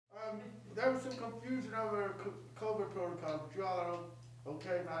there was some confusion over COVID protocols, but you all are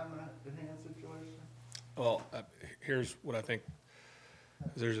okay, not in the hand situation? Well, here's what I think.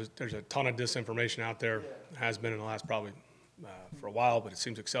 There's a ton of disinformation out there. Yeah. Has been in the last probably for a while, but it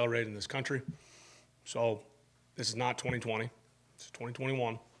seems accelerated in this country. So this is not 2020. It's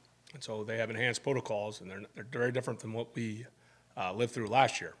 2021. And so they have enhanced protocols, and they're very different than what we lived through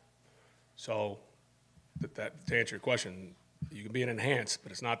last year. So that to answer your question, you can be an enhanced,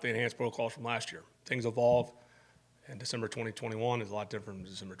 but it's not the enhanced protocols from last year. Things evolve, and December 2021 is a lot different from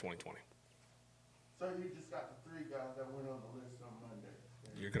December 2020. So you just got the 3 guys that went on the list on Monday?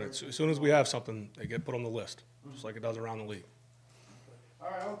 You're gonna, as soon as we have something, they get put on the list, just like it does around the league. All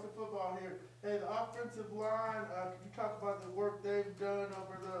right, on to football here. Hey, the offensive line, can you talk about the work they've done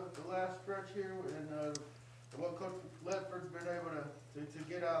over the last stretch here and what Coach Ledford's been able to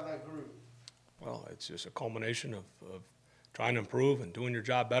get out of that group? Well, it's just a culmination of trying to improve and doing your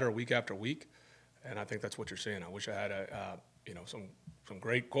job better week after week, and I think that's what you're seeing. I wish I had some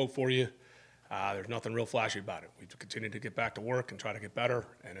great quote for you. There's nothing real flashy about it. We continue to get back to work and try to get better,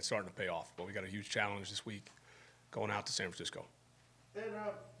 and it's starting to pay off. But we got a huge challenge this week going out to San Francisco. And,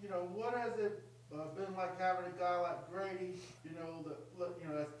 what has it been like having a guy like Grady,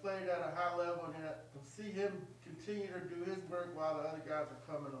 that's played at a high level and to see him continue to do his work while the other guys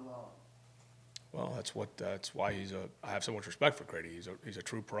are coming along? Well, that's why I have so much respect for Grady. He's a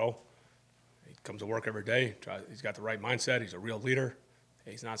true pro. He comes to work every day. He's got the right mindset. He's a real leader.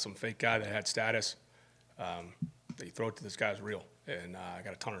 He's not some fake guy that had status. That you throw it to this guy's real. And I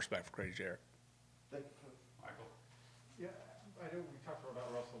got a ton of respect for Grady Jarrett. Thank you, Coach. Michael? Yeah, I know we talked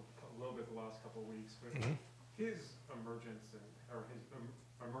about Russell a little bit the last couple of weeks, but his emergence or his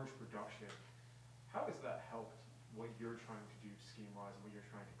emerged production, how has that helped what you're trying to do scheme-wise and what you're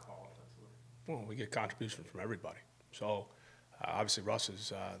trying to call offensively? Well, we get contributions from everybody. So obviously Russ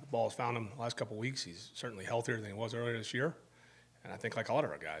the ball has found him the last couple of weeks. He's certainly healthier than he was earlier this year. And I think like a lot of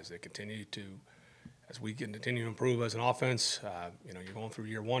our guys, they continue to, as we continue to improve as an offense, you're going through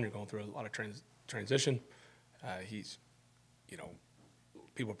year one, you're going through a lot of transition.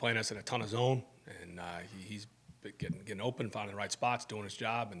 People are playing us in a ton of zone, and he's getting open, finding the right spots, doing his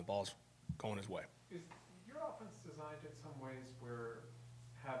job, and the ball's going his way. Is your offense designed in some ways where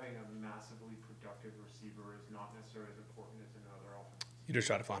having a massively productive receiver is not necessarily as important as in other offenses? You just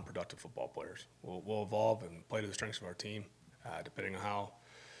try to find productive football players. We'll evolve and play to the strengths of our team, depending on how,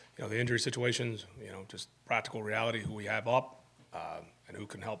 the injury situations, just practical reality, who we have up, and who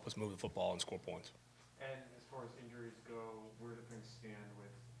can help us move the football and score points. And as far as injuries go, where do things stand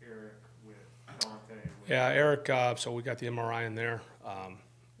with Eric, with Dante? Yeah, Eric, so we got the MRI in there.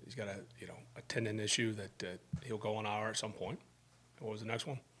 He's got a tendon issue that he'll go on IR at some point. What was the next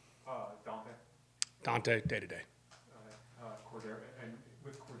one? Dante. Dante, day-to-day. Cordero, and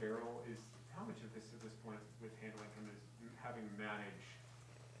with Cordero, how much of this at this point with handling him is having to manage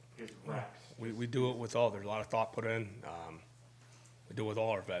his reps? We do it with there's a lot of thought put in. We do it with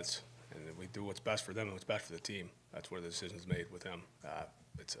all our vets, and we do what's best for them and what's best for the team. That's where the decision's made with him.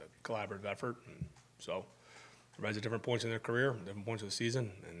 It's a collaborative effort, and so everybody's at different points in their career, different points of the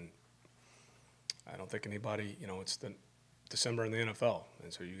season, and I don't think anybody, it's the December in the NFL,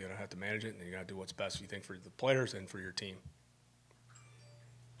 and so you're gonna have to manage it, and you gotta do what's best you think for the players and for your team.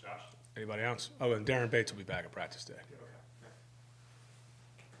 Josh? Anybody else? Oh, and Darren Bates will be back at practice day. Okay.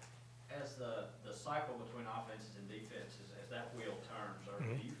 As the cycle between offenses and defenses, as that wheel turns, or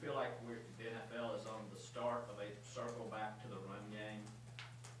do you feel like the NFL is on the start of a circle back to the run game?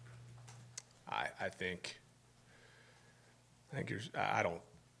 I think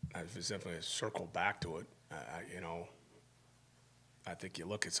it's definitely a circle back to it. I think you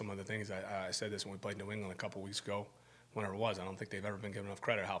look at some of the things, I said this when we played New England a couple weeks ago, whenever it was, I don't think they've ever been given enough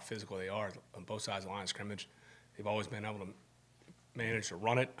credit how physical they are on both sides of the line of scrimmage. They've always been able to manage to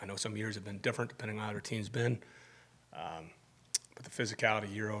run it. I know some years have been different depending on how their team's been. But the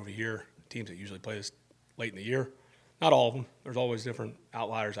physicality year over year, teams that usually play this late in the year, not all of them. There's always different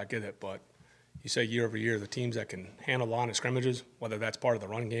outliers, I get it, but you say year over year, the teams that can handle the line of scrimmages, whether that's part of the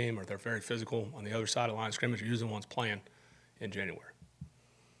run game or they're very physical on the other side of the line of scrimmage, are usually the ones playing in January.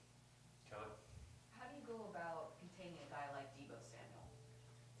 Kelly? How do you go about containing a guy like Deebo Samuel?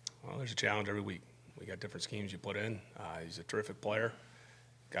 Well, there's a challenge every week. We got different schemes you put in. He's a terrific player.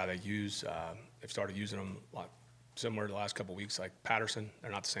 Guy they use, they've started using him a lot similar to the last couple of weeks, like Patterson.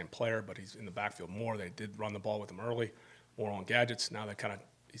 They're not the same player, but he's in the backfield more. They did run the ball with him early, more on gadgets. Now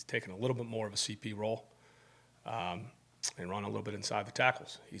he's taken a little bit more of a CP role and run a little bit inside the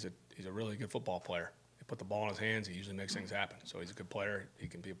tackles. He's a really good football player. They put the ball in his hands. He usually makes things happen. So he's a good player. He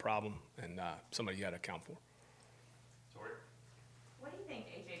can be a problem and somebody you got to account for. Sawyer? What do you think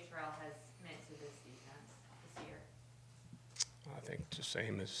A.J. Terrell has think just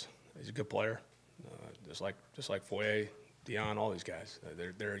same as he's a good player, just like Foye, Dion, all these guys.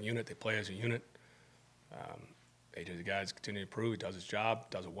 They're a unit. They play as a unit. AJ's the guy that's continuing to prove he does his job,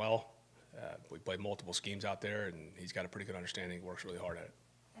 does it well. We play multiple schemes out there, and he's got a pretty good understanding. He works really hard at it.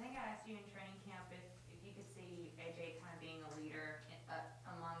 I think I asked you in training camp if you could see AJ kind of being a leader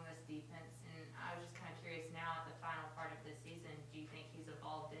among this defense, and I was just kind of curious now at the final part of this season, do you think he's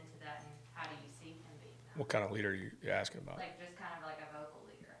evolved into that, and how do you see him being that? What kind of leader are you asking about? Like just kind of like a vocal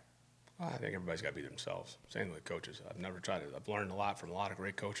leader. I think everybody's got to be themselves. Same with coaches. I've learned a lot from a lot of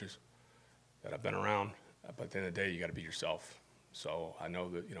great coaches that I've been around. But at the end of the day, you got to be yourself. So I know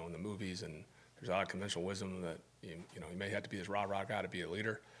that, in the movies and there's a lot of conventional wisdom that, you may have to be this rah-rah guy to be a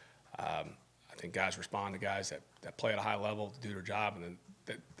leader. I think guys respond to guys that play at a high level to do their job, and then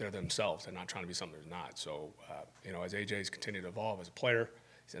that they're themselves. They're not trying to be something they're not. So, as AJ's continued to evolve as a player,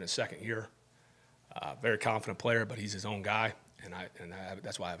 he's in his second year. Very confident player, but he's his own guy, and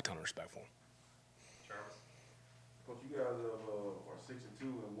that's why I have a ton of respect for him. Travis? Coach, you guys are 6-2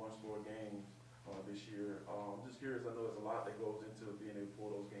 in one-score games this year. Just curious, I know there's a lot that goes into being able to pull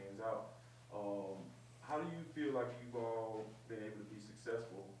those games out. How do you feel like you've all been able to be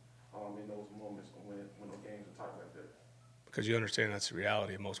successful in those moments when those games are tight like that? Because you understand that's the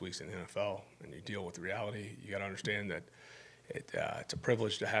reality of most weeks in the NFL, and you deal with the reality. You got to understand that it's a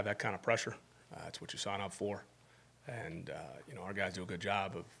privilege to have that kind of pressure. It's what you sign up for, and our guys do a good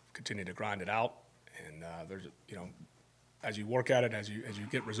job of continuing to grind it out. And there's as you work at it, as you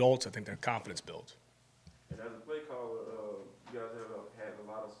get results, I think their confidence builds. And as a play caller, you guys have had a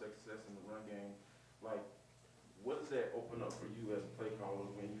lot of success in the run game. Like, what does that open up for you as a play caller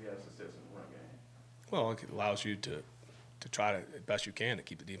when you have success in the run game? Well, it allows you to try to, as best you can, to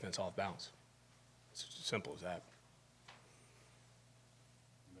keep the defense off balance. It's as simple as that.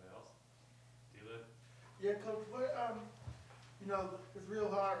 Anybody else? D-Lib? Yeah, Coach, it's real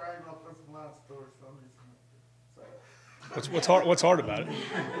hard writing offensive line stories, so I'm just What's hard about it?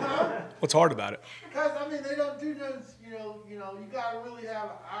 What's hard about it? Because, they don't do those, you got to really have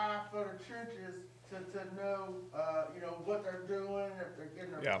an eye for the trenches to know, what they're doing, if they're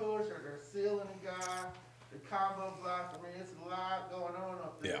getting a push or they're sealing a guy, the combo blocks. it's a lot going on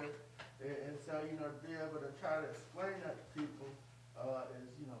up there. Yeah. And so, to be able to try to explain that to people is,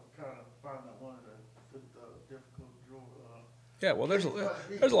 kind of find out one of the difficult Yeah, well, there's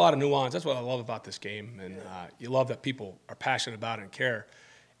a lot of nuance. That's what I love about this game, and you love that people are passionate about it and care.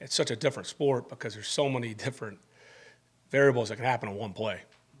 It's such a different sport because there's so many different variables that can happen in one play.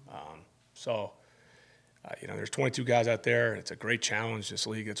 There's 22 guys out there. It's a great challenge, this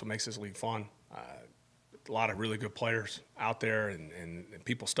league. That's what makes this league fun. A lot of really good players out there, and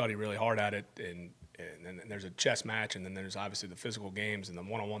people study really hard at it. And then there's a chess match, and then there's obviously the physical games and the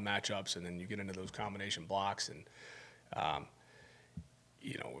one-on-one matchups, and then you get into those combination blocks. And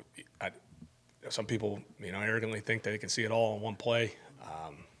some people, arrogantly think they can see it all in one play.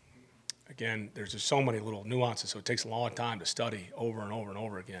 Again, there's just so many little nuances, so it takes a long time to study over and over and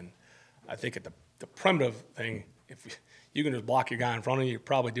over again. I think at the primitive thing, if you can just block your guy in front of you, you're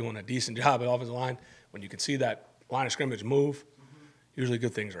probably doing a decent job at offensive line. When you can see that line of scrimmage move, usually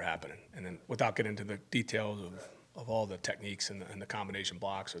good things are happening. And then without getting into the details of all the techniques and the combination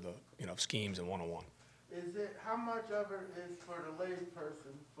blocks or the schemes and one-on-one. How much of it is for the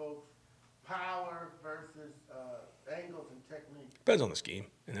layperson, folks, power versus angles and technique? Depends on the scheme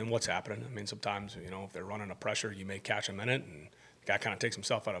and then what's happening. Sometimes, if they're running a pressure, you may catch them in it, and the guy kind of takes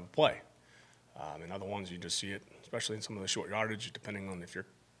himself out of a play. In other ones, you just see it, especially in some of the short yardage, depending on if you're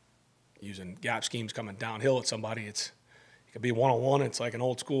using gap schemes coming downhill at somebody. It could be one-on-one. It's like an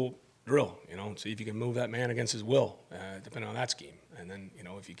old-school drill, see if you can move that man against his will, depending on that scheme. And then,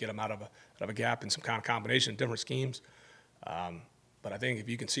 if you get him out of a gap in some kind of combination, different schemes. But I think if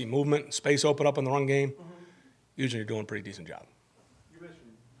you can see movement and space open up in the run game, usually you're doing a pretty decent job. You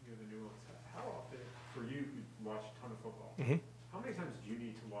mentioned the nuance. How often, for you who watch a ton of football, how many times do you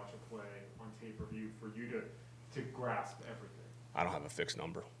need to watch a play on tape-review for you to grasp everything? I don't have a fixed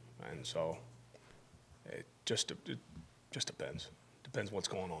number, and so it just depends. Depends what's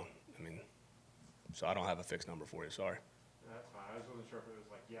going on. So I don't have a fixed number for you. Sorry. That's fine. I just wasn't sure if it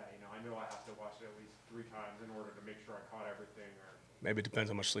was like, I know I have to watch it at least 3 times in order to make sure I caught everything. Or maybe it depends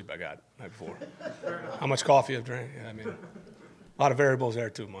how much sleep I got the night before. How much coffee I've drank. A lot of variables there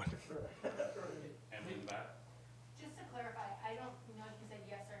too, Mike. Emily in the back. Just to clarify, I don't know if you said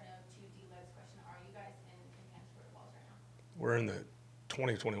yes or no to D-Lib's question. Are you guys in mandatory balls right now? We're in the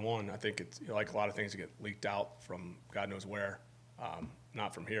 2021. I think it's like a lot of things that get leaked out from God knows where,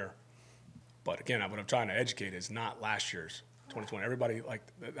 not from here. But again, what I'm trying to educate is not last year's 2020. Everybody,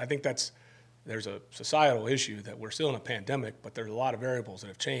 I think that's there's a societal issue that we're still in a pandemic, but there's a lot of variables that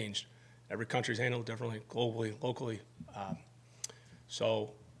have changed. Every country's handled differently, globally, locally.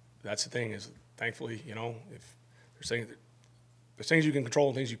 So that's the thing is, thankfully, you know, if there's things you can control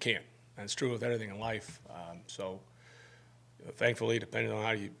and things you can't. And it's true with everything in life. Thankfully, depending on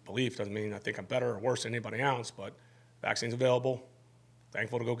how you believe, doesn't mean I think I'm better or worse than anybody else, but vaccine's available.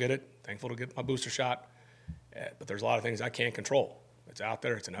 Thankful to go get it. Thankful to get my booster shot. But there's a lot of things I can't control. It's out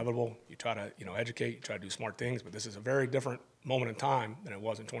there. It's inevitable. You try to, you know, educate. You try to do smart things. But this is a very different moment in time than it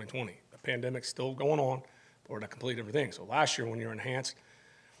was in 2020. The pandemic's still going on, but we're in a completely different thing. So last year, when you were enhanced,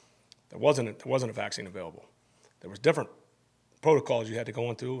 there wasn't a vaccine available. There was different protocols you had to go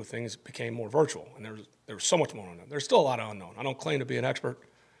into with things became more virtual, and there was so much more unknown. There's still a lot of unknown. I don't claim to be an expert.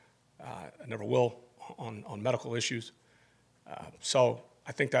 I never will on medical issues. So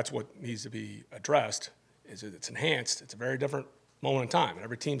I think that's what needs to be addressed. Is that it's enhanced. It's a very different moment in time, and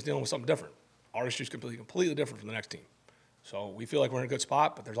every team's dealing with something different. Our issue is completely different from the next team. So we feel like we're in a good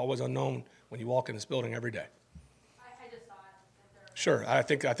spot, but there's always unknown when you walk in this building every day. I just saw it. That there- Sure, I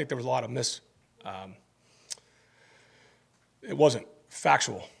think there was a lot of it wasn't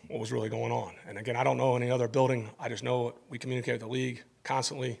factual what was really going on. And again, I don't know any other building. I just know we communicate with the league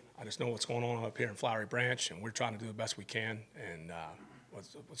constantly. I just know what's going on up here in Flowery Branch, and we're trying to do the best we can. And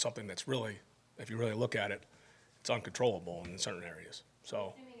with something that's really, if you really look at it, it's uncontrollable in certain areas.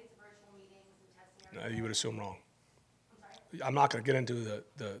 So Assuming it's virtual meetings and testing. no, you would assume wrong. I'm sorry. I'm not going to get into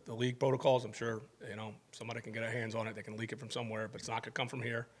the league protocols. I'm sure, you know, somebody can get their hands on it. They can leak it from somewhere, but it's not going to come from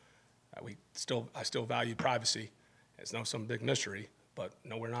here. I still value privacy. It's not some big mystery, but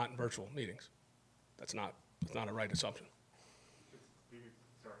no, we're not in virtual meetings. That's not a right assumption.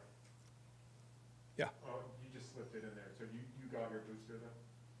 Sorry. Yeah. Oh, you just slipped it in there. So you got your booster then?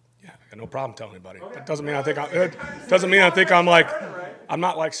 Yeah, I got no problem telling anybody. Okay. That doesn't mean I'm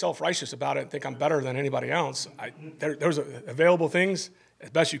not like self-righteous about it and think I'm better than anybody else. There's available things as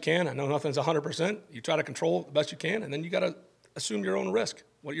best you can. I know nothing's 100%. You try to control the best you can, and then you got to assume your own risk,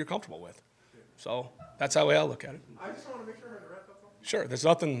 what you're comfortable with. So that's how I look at it. I just want to make sure I heard the right. That's all. Sure, there's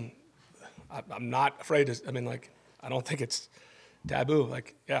nothing, I'm not afraid to, I don't think it's taboo.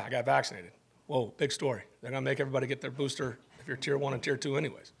 Like, yeah, I got vaccinated. Whoa, big story. They're going to make everybody get their booster if you're tier 1 and tier 2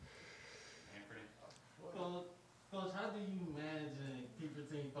 anyways. Coach, how do you manage and keep your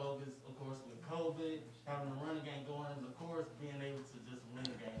team focused, of course, with COVID, having the running game going, and of course, being able to just win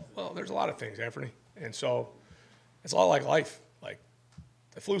games? Well, there's a lot of things, Anthony. And so it's a lot like life. Like,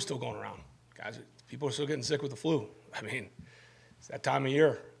 the flu's still going around. Guys, people are still getting sick with the flu. It's that time of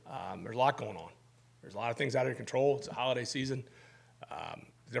year. There's a lot going on. There's a lot of things out of your control. It's a holiday season.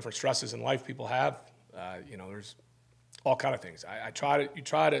 Different stresses in life people have. There's all kind of things.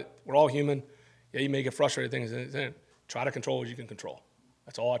 We're all human. Yeah, you may get frustrated things. Try to control what you can control.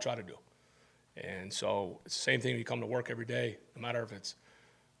 That's all I try to do. And so it's the same thing when you come to work every day, no matter if it's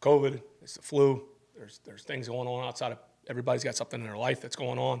COVID, it's the flu, there's things going on outside of, everybody's got something in their life that's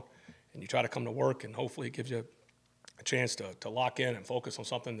going on. And you try to come to work, and hopefully it gives you a chance to lock in and focus on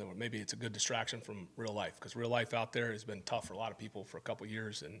something that maybe it's a good distraction from real life. Because real life out there has been tough for a lot of people for a couple of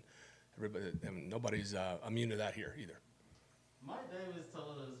years, and nobody's immune to that here either. Mike Davis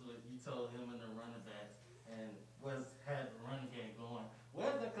told us what you told him and the running backs, and had the running game going.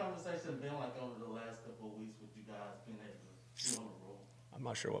 What has that conversation been like over the last couple of weeks with you guys being able to be on the roll? I'm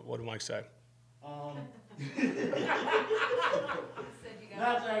not sure what did Mike say. Not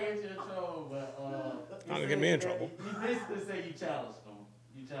trying to get you in trouble, but Not gonna get me in trouble. You basically said you challenged them.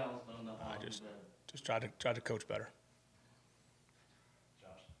 You challenged them to I do just better. tried to coach better.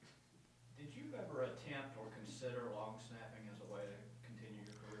 Josh, did you ever attempt or consider long snapping as a way to continue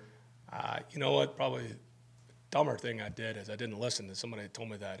your career? You know what? Probably the dumber thing I did is I didn't listen to somebody that told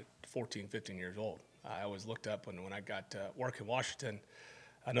me that at 14, 15 years old. I always looked up when I got to work in Washington.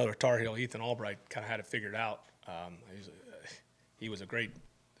 Another Tar Heel, Ethan Albright, kind of had it figured out. He was a great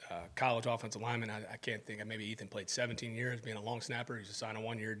college offensive lineman. I can't think. Maybe Ethan played 17 years being a long snapper. He's just signed a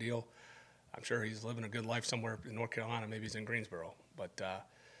 1-year deal. I'm sure he's living a good life somewhere in North Carolina. Maybe he's in Greensboro. But,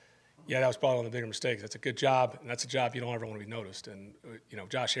 yeah, that was probably one of the bigger mistakes. That's a good job, and that's a job you don't ever want to be noticed. And,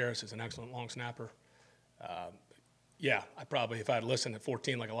 Josh Harris is an excellent long snapper. Yeah, I probably, if I had listened at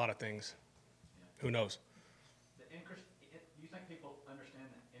 14 like a lot of things, who knows? Do you think people understand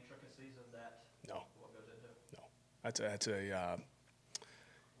the intricacies of that? No. What goes into it? No.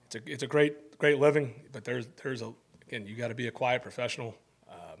 It's a great living, but again, you got to be a quiet professional,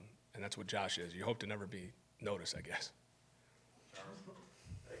 and that's what Josh is. You hope to never be noticed, I guess.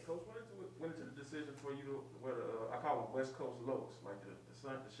 Hey, Coach, went into the decision for you to wear I call them West Coast looks, like the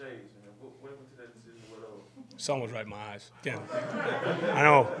sun, the shades, man. What went into that decision with those? Sun was right in my eyes. Again, I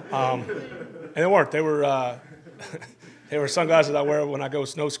know. And they weren't. They were they were sunglasses I wear when I go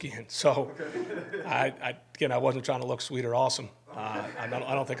snow skiing. So, I wasn't trying to look sweet or awesome. I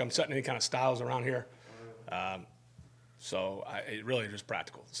don't think I'm setting any kind of styles around here. So it really is just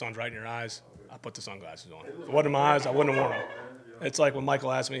practical. The sun's right in your eyes. I put the sunglasses on. If it wasn't in my eyes, I wouldn't have worn them. It's like when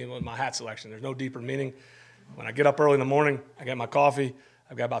Michael asked me with my hat selection. There's no deeper meaning. When I get up early in the morning, I get my coffee.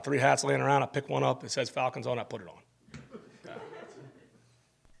 I've got about 3 hats laying around. I pick one up. It says Falcons on. I put it on. Anything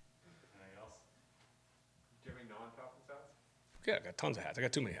else? Do you have any non-Falcons hats? Yeah, I got tons of hats. I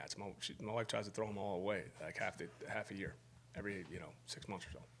got too many hats. My wife tries to throw them all away like half a year, every 6 months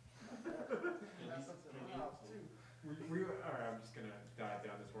or so. All right, I'm just gonna dive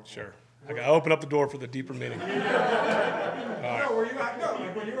down this one. Sure. I got to open up the door for the deeper meaning. All right. No,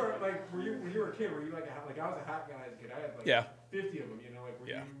 like when you were a kid, were you like I was a hat guy as a kid. I had like Yeah. 50 of them. Like were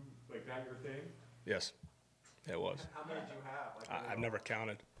Yeah. you like that your thing? Yes, it was. How many did you have? Like, I've never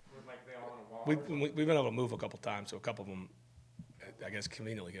counted. were, like they all on a wall. We've been able to move a couple times, so a couple of them, I guess,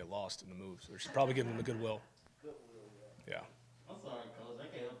 conveniently get lost in the moves. We should probably give them the goodwill. Yeah. I'm sorry, Coach. I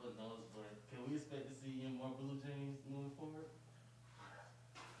can't help but notice, but can we expect to see you in more blue jeans moving forward?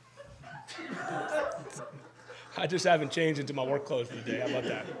 I just haven't changed into my work clothes for the day. How about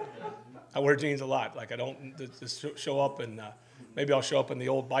that? I wear jeans a lot. Like I don't just show up and maybe I'll show up in the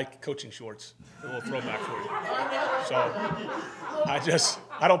old bike coaching shorts. A little throwback for you. So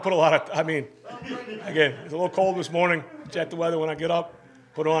I don't put a lot of. I mean, again, it's a little cold this morning. Check the weather when I get up.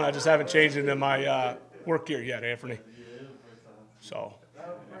 Put on. I just haven't changed into my work gear yet, Anthony. So. Coach,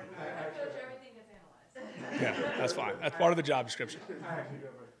 everything gets analyzed. Yeah, that's fine. That's part of the job description. I actually do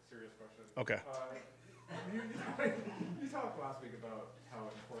have a serious question. Okay. You talked last week about how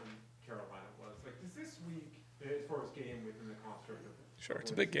important Carolina was. Like, does this week, as far as game within the construct of Sure,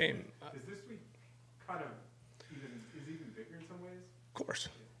 it's a big game. Is this week kind of even bigger in some ways? Of course.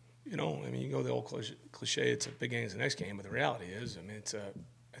 You go the old cliche, it's a big game, it's the next game, but the reality is, it's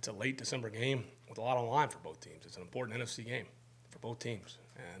a late December game with a lot on the line for both teams. It's an important NFC game for both teams,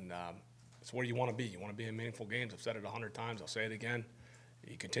 and it's where you want to be. You want to be in meaningful games. I've said it 100 times. I'll say it again.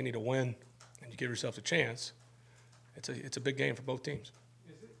 You continue to win, and you give yourself a chance. It's a big game for both teams.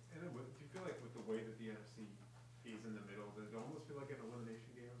 Is it? And do you feel like with the way that the NFC is in the middle, does it almost feel like an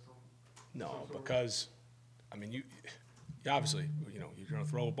elimination game or something? No, because you obviously you're going to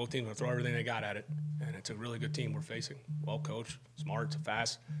throw both teams going to throw everything they got at it, and it's a really good team we're facing. Well coached, smart, it's a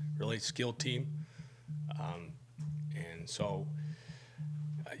fast, really skilled team, and so.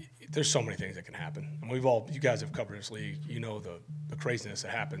 There's so many things that can happen. And you guys have covered this league. You know the craziness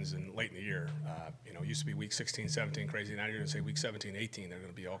that happens late in the year. It used to be week 16, 17 crazy. Now you're going to say week 17, 18. There are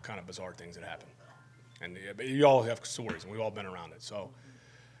going to be all kind of bizarre things that happen. And you all have stories, and we've all been around it. So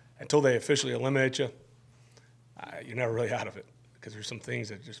until they officially eliminate you, you're never really out of it because there's some things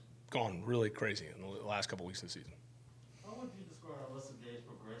that just gone really crazy in the last couple weeks of the season. How would you describe Russell Gage's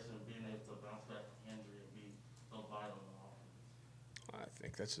progression of being able to bounce back from injury and be so vital in the offense? I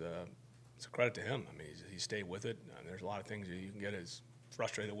think it's a credit to him. He stayed with it. There's a lot of things that you can get as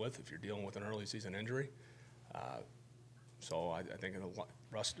frustrated with if you're dealing with an early season injury. So I think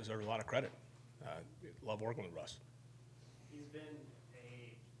Russ deserves a lot of credit. Love working with Russ. He's been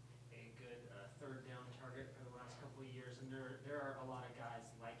a good third down target for the last couple of years, and there are a lot of guys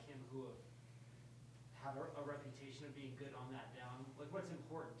like him who have a reputation of being good on that down. Like, what's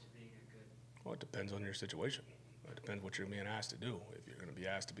important to being a good? Well, it depends on your situation. It depends what you're being asked to do. If you're going to be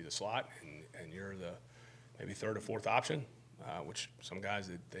asked to be the slot and you're the maybe third or fourth option, which some guys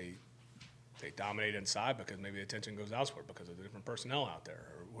they dominate inside because maybe the attention goes elsewhere because of the different personnel out there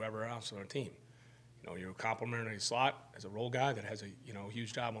or whoever else on their team. You're complimentary slot as a role guy that has a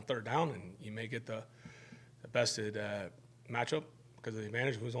huge job on third down, and you may get the bested matchup because of the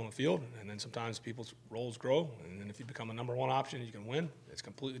advantage of who's on the field. And then sometimes people's roles grow, and then if you become a number one option, you can win. It's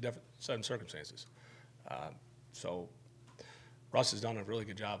completely different set of circumstances. So Russ has done a really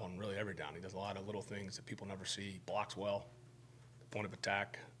good job on really every down. He does a lot of little things that people never see. Blocks well, the point of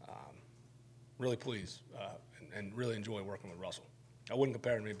attack. Really pleased and really enjoy working with Russell. I wouldn't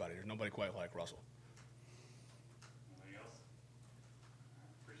compare him to anybody. There's nobody quite like Russell. Anything else?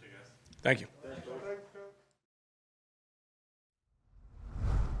 Appreciate it, guys. Thank you.